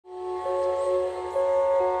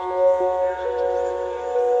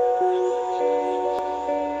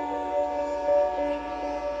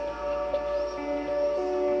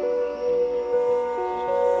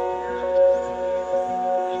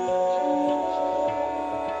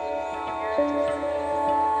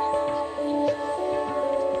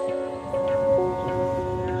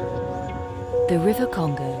The River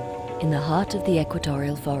Congo, in the heart of the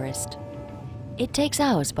equatorial forest. It takes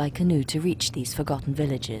hours by canoe to reach these forgotten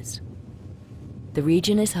villages. The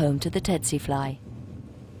region is home to the tsetse fly.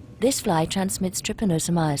 This fly transmits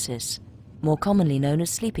trypanosomiasis, more commonly known as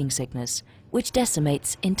sleeping sickness, which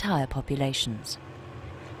decimates entire populations.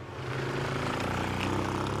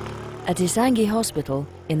 At Isangi Hospital,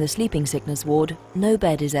 in the sleeping sickness ward, no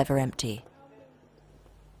bed is ever empty.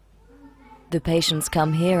 The patients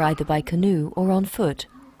come here either by canoe or on foot,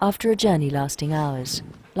 after a journey lasting hours,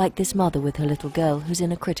 like this mother with her little girl who's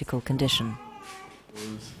in a critical condition.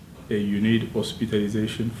 You need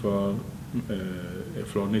hospitalization for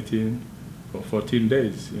fluornithine for 14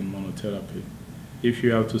 days in monotherapy. If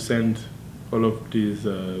you have to send all of these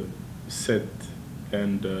set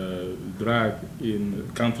and drug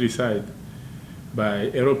in countryside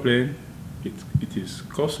by aeroplane, it is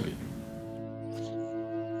costly.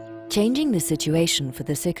 Changing the situation for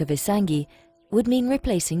the sick of Isangi would mean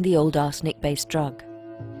replacing the old arsenic-based drug.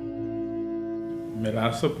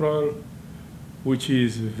 Melarsoprol, which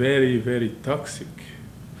is very, very toxic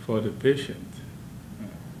for the patient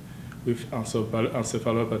with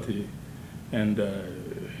encephalopathy and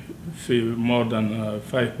more than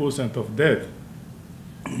 5% of death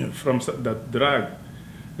from that drug.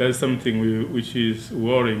 That's something which is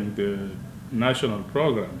worrying the national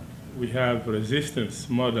program. We have resistance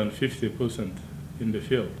more than 50% in the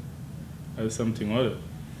field. That's something other.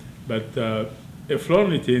 But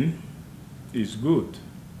fluornithine is good.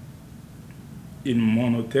 In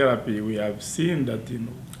monotherapy, we have seen that in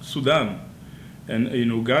Sudan and in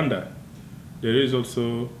Uganda, there is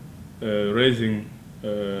also raising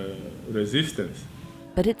resistance.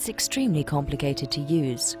 But it's extremely complicated to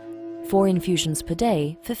use. 4 infusions per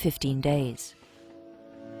day for 15 days.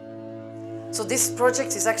 So this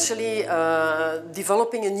project is actually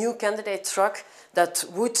developing a new candidate drug that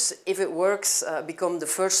would, if it works, become the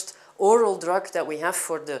first oral drug that we have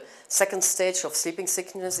for the second stage of sleeping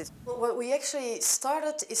sickness. What we actually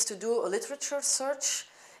started is to do a literature search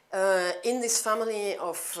in this family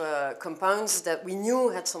of compounds that we knew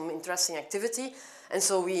had some interesting activity. And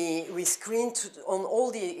so we screened on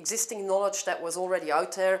all the existing knowledge that was already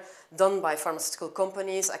out there, done by pharmaceutical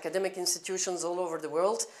companies, academic institutions all over the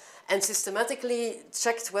world, and systematically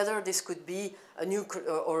checked whether this could be a new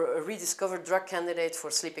or a rediscovered drug candidate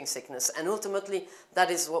for sleeping sickness. And ultimately,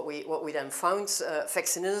 that is what we then found,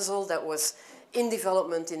 Fexinidazole, that was in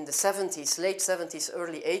development in the 70s, late 70s,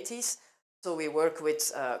 early 80s. So we work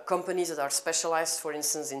with companies that are specialized, for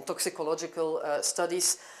instance, in toxicological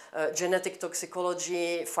studies, genetic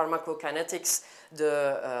toxicology, pharmacokinetics,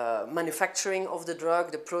 the manufacturing of the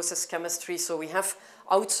drug, the process chemistry. So we have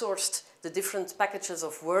outsourced the different packages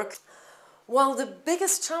of work. Well, the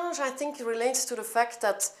biggest challenge, I think, relates to the fact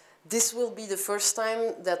that this will be the first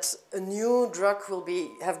time that a new drug will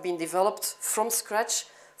have been developed from scratch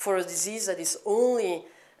for a disease that is only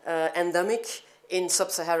endemic in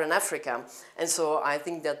sub-Saharan Africa. And so I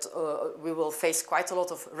think that we will face quite a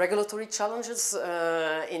lot of regulatory challenges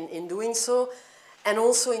in doing so. And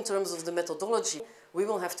also in terms of the methodology, we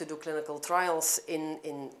will have to do clinical trials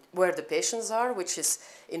in where the patients are, which is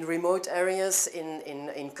in remote areas,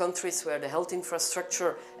 in countries where the health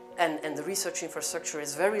infrastructure and the research infrastructure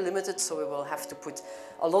is very limited, so we will have to put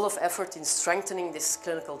a lot of effort in strengthening this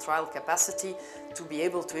clinical trial capacity to be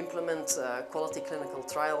able to implement quality clinical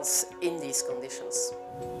trials in these conditions.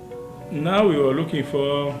 Now we are looking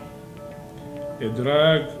for a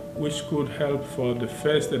drug which could help for the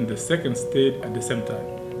first and the second stage at the same time,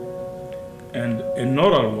 and an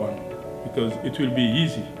oral one, because it will be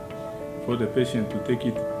easy for the patient to take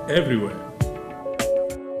it everywhere.